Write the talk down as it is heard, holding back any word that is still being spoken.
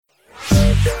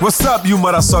What's up, you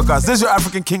MODASUCKAs? This is your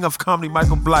African king of comedy,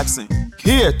 Michael Blackson,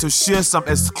 here to share some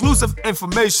exclusive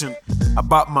information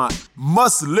about my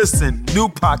must-listen new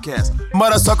podcast,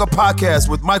 MODASUCKA Podcast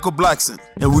with Michael Blackson.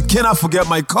 And we cannot forget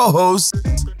my co-host.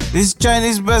 This is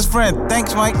Chinese best friend.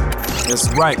 Thanks, Mike. That's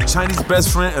right. Chinese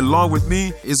best friend along with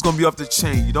me is going to be off the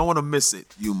chain. You don't want to miss it,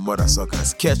 you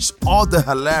MODASUCKAs. Catch all the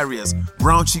hilarious,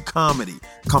 raunchy comedy,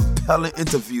 compelling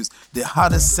interviews, the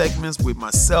hottest segments with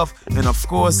myself, and of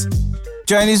course,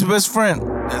 Chinese best friend.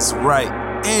 That's right.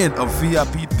 And a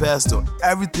VIP pass to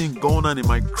everything going on in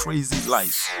my crazy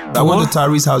life. I went to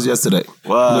Tyrese's house yesterday.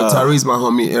 Wow. You know, Tyrese, my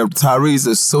homie, and Tyrese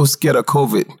is so scared of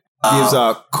COVID. Gives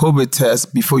a COVID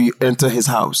test before you enter his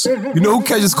house. You know who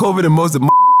catches COVID the most? The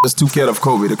that's too scared of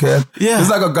COVID, okay? Yeah. It's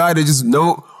like a guy that just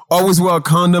always wear a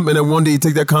condom, and then one day you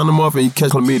take that condom off and you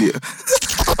catch chlamydia.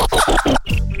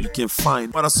 You can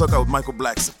find MODASUCKA with Michael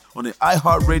Blackson on the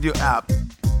iHeartRadio app,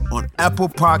 on Apple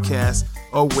Podcasts,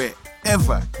 or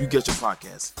wherever you get your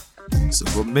podcasts. So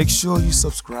go make sure you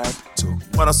subscribe to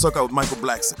MODASUCKA with Michael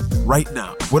Blackson right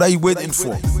now. What are you waiting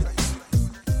for?